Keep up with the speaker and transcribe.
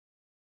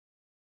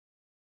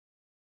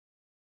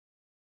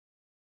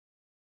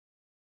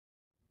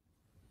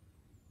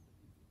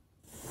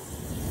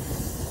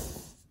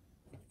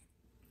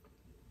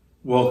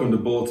Welcome to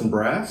Bullets and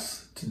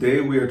Brass.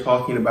 Today we are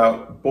talking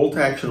about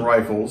bolt-action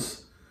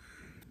rifles.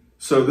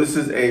 So this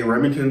is a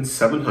Remington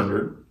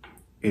 700.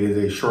 It is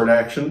a short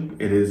action.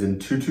 It is in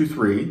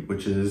 223,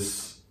 which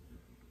is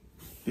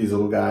these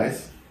little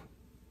guys,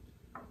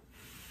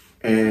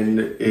 and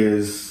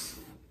is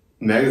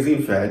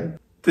magazine fed.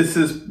 This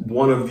is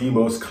one of the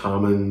most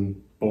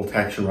common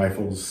bolt-action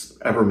rifles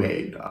ever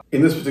made.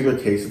 In this particular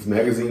case, it's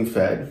magazine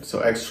fed,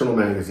 so external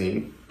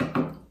magazine.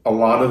 A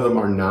lot of them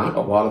are not.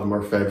 A lot of them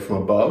are fed from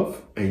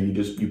above, and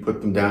you put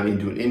them down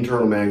into an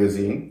internal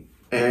magazine.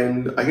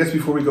 And I guess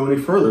before we go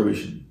any further, we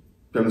should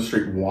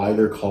demonstrate why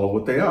they're called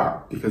what they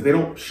are, because they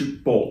don't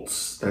shoot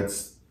bolts.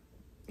 That's,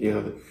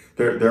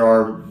 there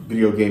are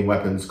video game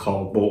weapons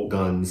called bolt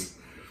guns,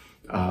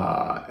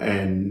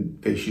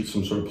 and they shoot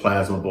some sort of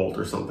plasma bolt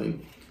or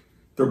something.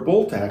 They're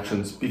bolt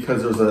actions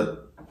because there's a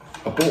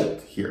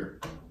bolt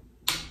here,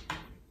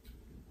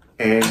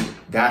 and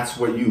that's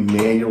what you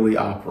manually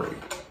operate.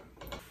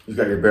 You've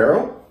got your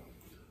barrel.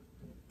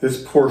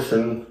 This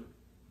portion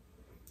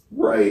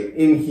right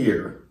in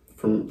here,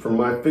 from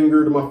my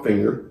finger to my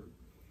finger,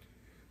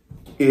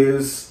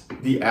 is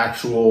the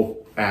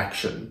actual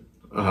action.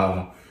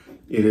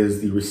 It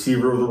is the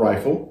receiver of the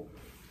rifle,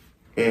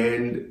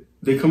 and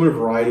they come in a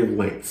variety of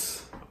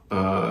lengths.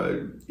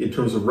 In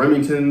terms of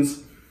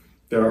Remingtons,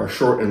 there are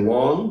short and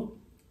long.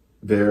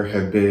 There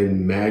have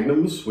been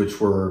Magnums, which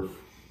were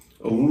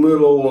a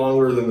little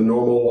longer than the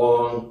normal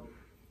long.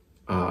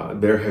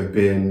 There have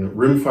been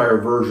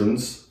rimfire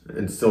versions,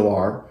 and still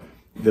are,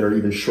 that are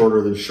even shorter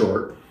than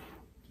short.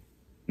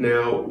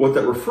 Now, what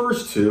that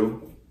refers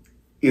to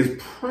is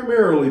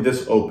primarily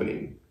this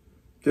opening.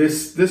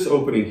 This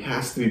opening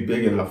has to be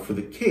big enough for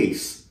the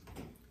case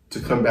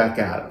to come back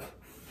out of.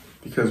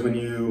 Because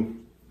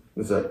when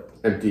this is an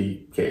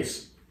empty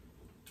case.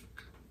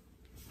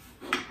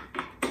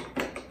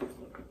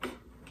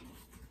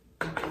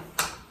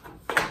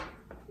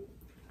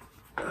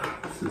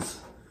 This is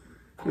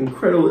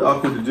incredibly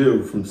awkward to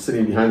do from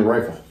sitting behind the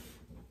rifle.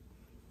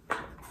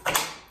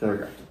 There we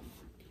go.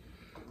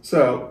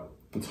 So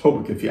let's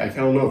hope it can I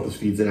don't know if this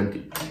feeds it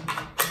empty.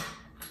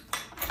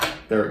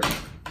 There we go.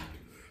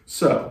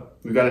 So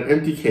we've got an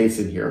empty case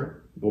in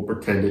here. We'll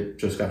pretend it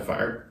just got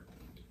fired.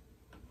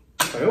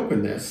 If I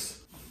open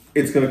this,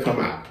 it's going to come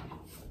out.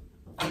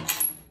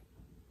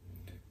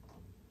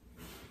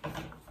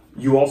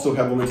 You also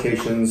have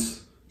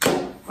limitations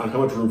on how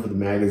much room for the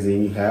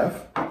magazine you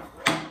have.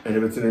 And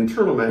if it's an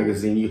internal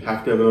magazine, you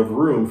have to have enough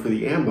room for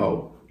the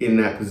ammo in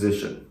that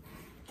position.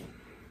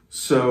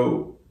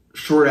 So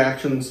short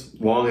actions,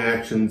 long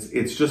actions,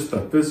 it's just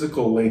the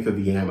physical length of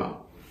the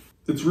ammo.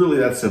 It's really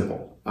that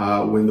simple.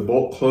 When the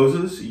bolt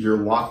closes, you're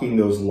locking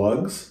those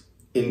lugs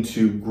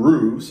into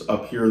grooves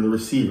up here in the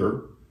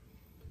receiver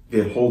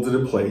that holds it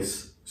in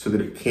place so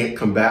that it can't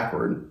come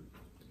backward.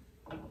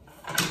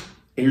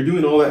 And you're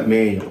doing all that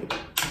manually.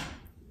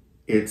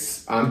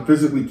 I'm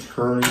physically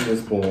turning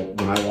this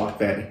bolt when I lock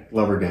that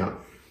lever down.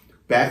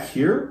 Back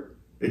here,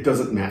 it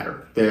doesn't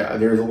matter.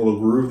 There's a little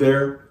groove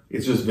there.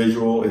 It's just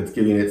visual. It's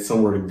giving it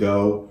somewhere to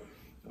go.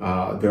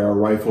 There are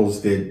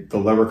rifles that the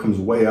lever comes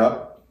way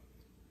up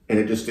and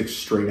it just sticks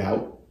straight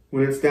out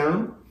when it's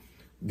down.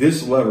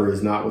 This lever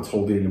is not what's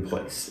holding it in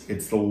place.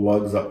 It's the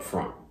lugs up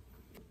front.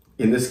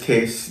 In this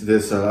case,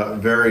 this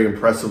very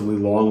impressively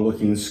long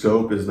looking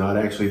scope is not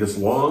actually this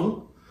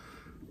long.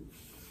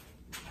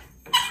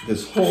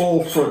 This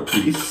whole front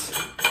piece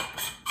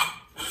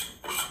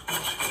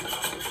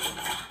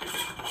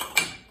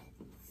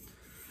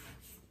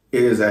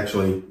is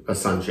actually a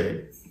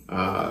sunshade.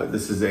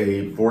 This is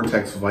a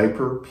Vortex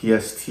Viper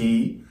PST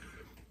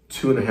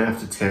 2.5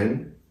 to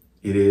 10.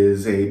 It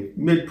is a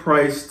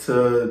mid-price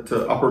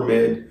to upper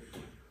mid.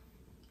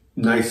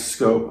 Nice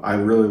scope. I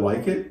really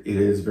like it. It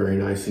is very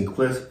nice and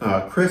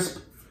crisp.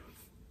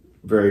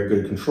 Very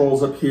good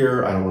controls up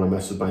here. I don't want to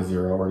mess with my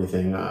zero or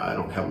anything. I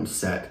don't have them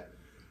set.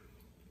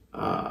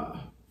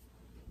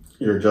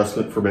 Your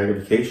adjustment for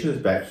magnification is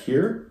back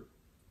here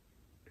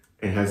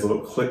and has a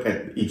little click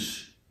at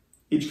each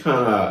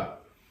kind of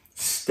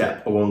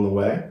step along the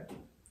way.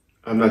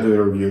 I'm not doing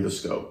a review of the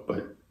scope,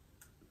 but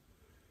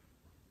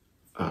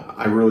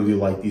I really do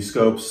like these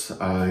scopes.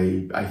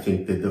 I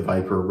think that the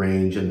Viper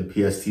range and the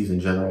PSTs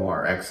in general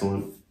are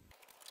excellent.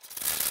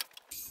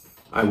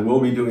 I will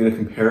be doing a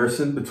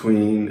comparison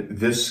between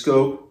this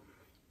scope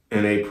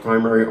and a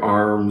Primary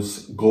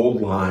Arms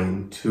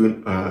Goldline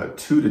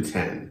 2 to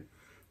 10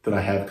 that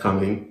I have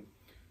coming,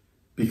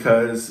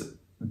 because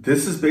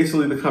this is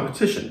basically the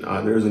competition.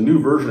 There's a new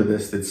version of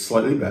this that's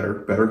slightly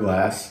better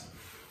glass,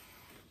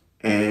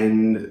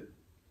 and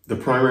the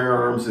Primary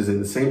Arms is in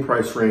the same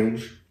price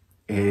range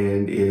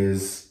and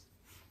is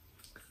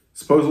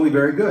supposedly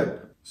very good.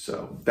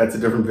 So that's a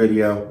different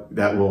video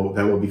that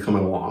will be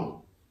coming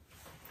along.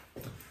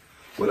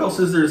 What else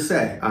is there to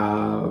say?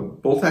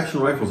 Bolt action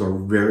rifles are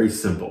very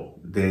simple.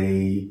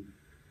 They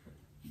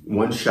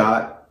one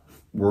shot,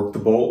 work the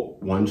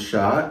bolt, one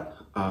shot.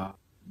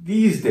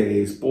 These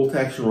days, bolt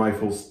action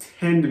rifles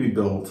tend to be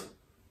built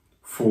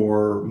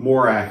for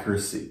more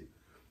accuracy.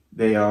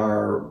 They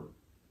are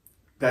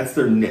That's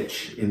their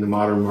niche in the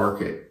modern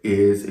market,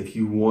 is if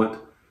you want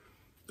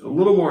a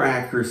little more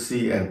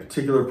accuracy at a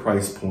particular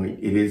price point,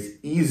 it is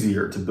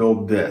easier to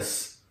build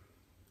this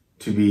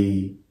to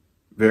be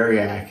very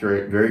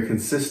accurate, very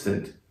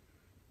consistent,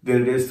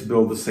 than it is to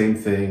build the same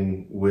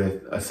thing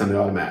with a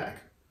semi-automatic.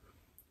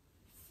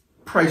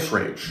 Price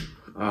range,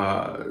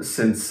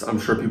 since I'm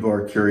sure people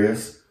are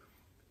curious,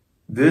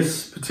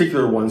 this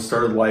particular one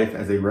started life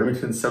as a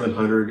Remington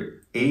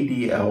 700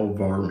 ADL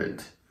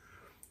varmint,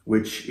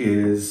 which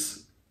is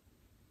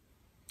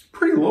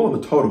pretty low on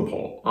the totem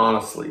pole,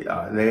 honestly.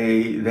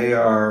 They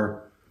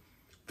are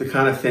the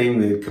kind of thing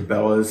that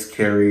Cabela's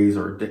carries,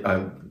 or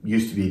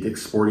used to be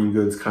Dick's Sporting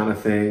Goods kind of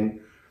thing.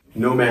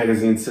 No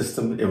magazine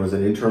system. It was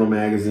an internal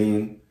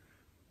magazine,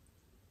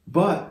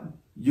 but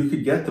you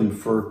could get them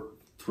for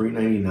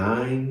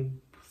 $3.99,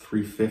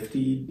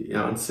 $3.50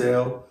 on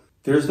sale.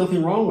 There's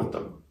nothing wrong with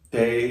them.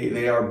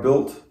 They are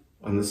built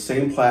on the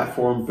same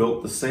platform,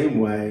 built the same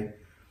way.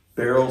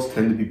 Barrels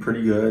tend to be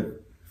pretty good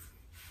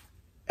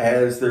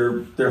as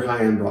their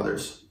high-end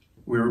brothers.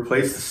 We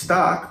replaced the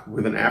stock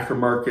with an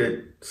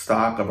aftermarket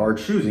stock of our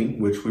choosing,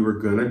 which we were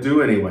gonna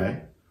do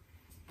anyway,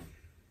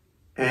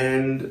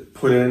 and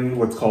put in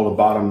what's called a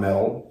bottom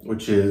metal,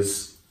 which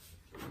is,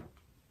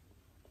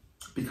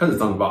 because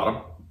it's on the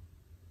bottom,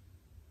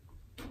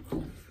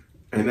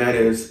 and that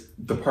is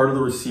the part of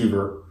the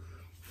receiver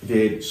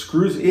that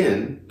screws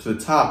in to the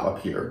top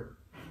up here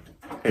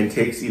and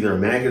takes either a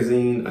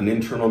magazine, an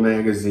internal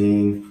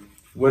magazine,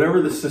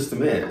 whatever the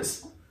system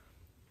is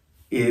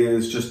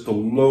just the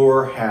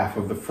lower half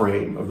of the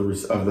frame of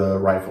the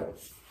rifle.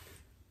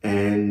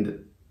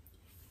 And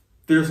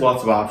there's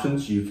lots of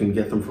options. You can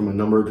get them from a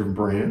number of different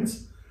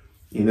brands.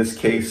 In this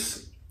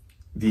case,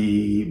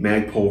 the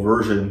Magpul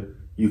version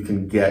you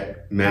can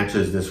get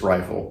matches this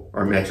rifle,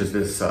 or matches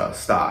this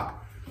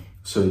stock.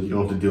 So you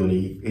don't have to do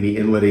any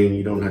inletting,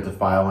 you don't have to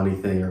file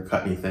anything or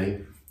cut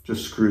anything,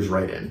 just screws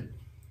right in.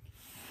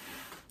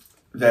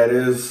 That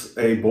is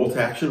a bolt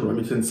action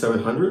Remington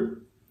 700.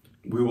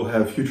 We will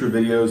have future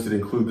videos that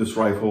include this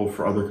rifle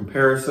for other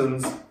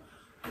comparisons.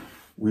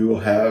 We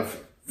will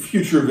have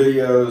future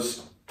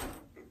videos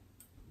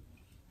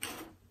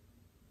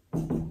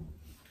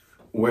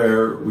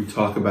where we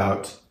talk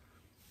about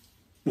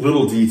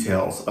little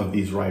details of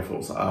these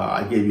rifles.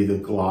 I gave you the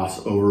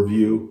gloss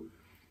overview,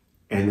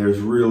 and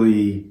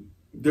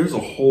there's a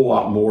whole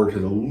lot more to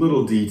the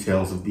little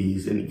details of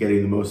these and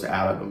getting the most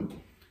out of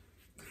them.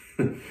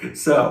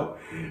 So,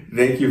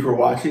 thank you for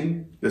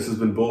watching. This has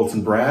been Bullets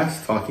and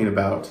Brass, talking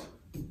about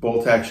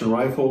bolt action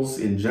rifles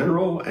in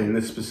general and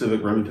this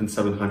specific Remington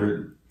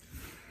 700.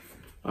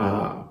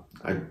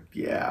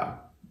 Yeah,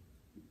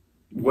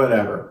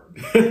 whatever.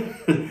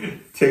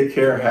 Take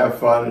care, have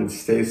fun, and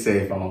stay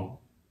safe all.